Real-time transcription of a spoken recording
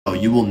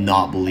you will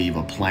not believe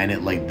a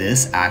planet like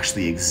this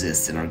actually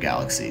exists in our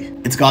galaxy.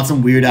 It's got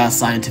some weird ass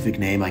scientific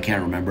name, I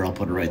can't remember, I'll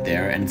put it right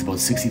there, and it's about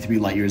 63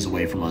 light years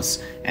away from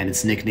us, and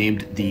it's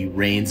nicknamed the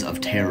Reigns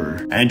of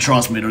Terror. And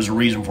trust me, there's a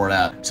reason for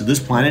that. So this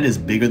planet is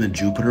bigger than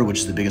Jupiter, which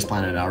is the biggest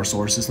planet in our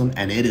solar system,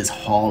 and it is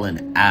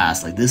hauling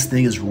ass. Like, this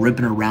thing is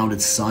ripping around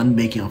its sun,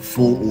 making a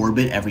full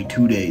orbit every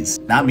 2 days.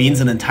 That means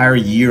an entire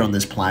year on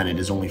this planet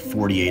is only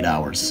 48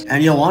 hours.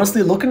 And yo,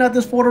 honestly, looking at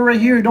this photo right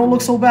here, it don't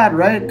look so bad,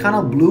 right? Kind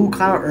of blue,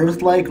 kind of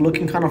Earth-like,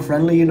 looking kind of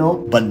friendly, you know?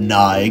 But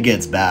nah, it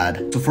gets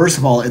bad. So first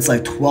of all, it's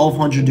like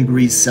 1200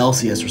 degrees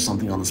Celsius or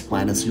something on this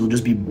planet, so you'll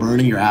just be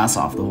burning your ass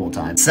off the whole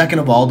time. Second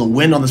of all, the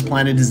wind on this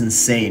planet is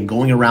insane,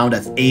 going around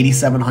at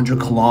 8,700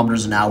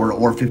 kilometers an hour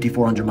or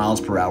 5,400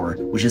 miles per hour,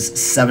 which is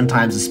 7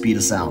 times the speed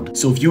of sound.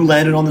 So if you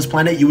landed on this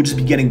planet, you would just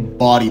be getting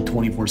bodied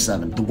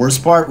 24/7. The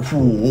worst part,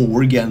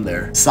 we're getting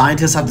there.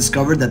 Scientists have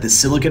discovered that the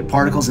silicate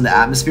particles in the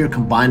atmosphere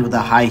combined with the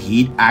high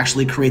heat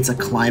actually creates a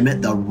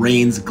climate that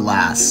rains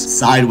glass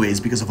sideways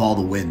because of all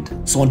the wind.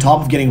 So on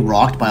top of getting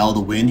rocked by all the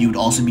wind, you would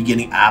also be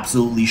getting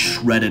absolutely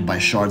shredded by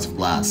shards of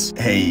glass.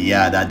 Hey,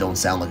 yeah, that don't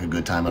sound like a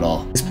good time at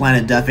all. This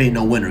planet def ain't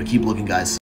no winner. Keep looking, guys.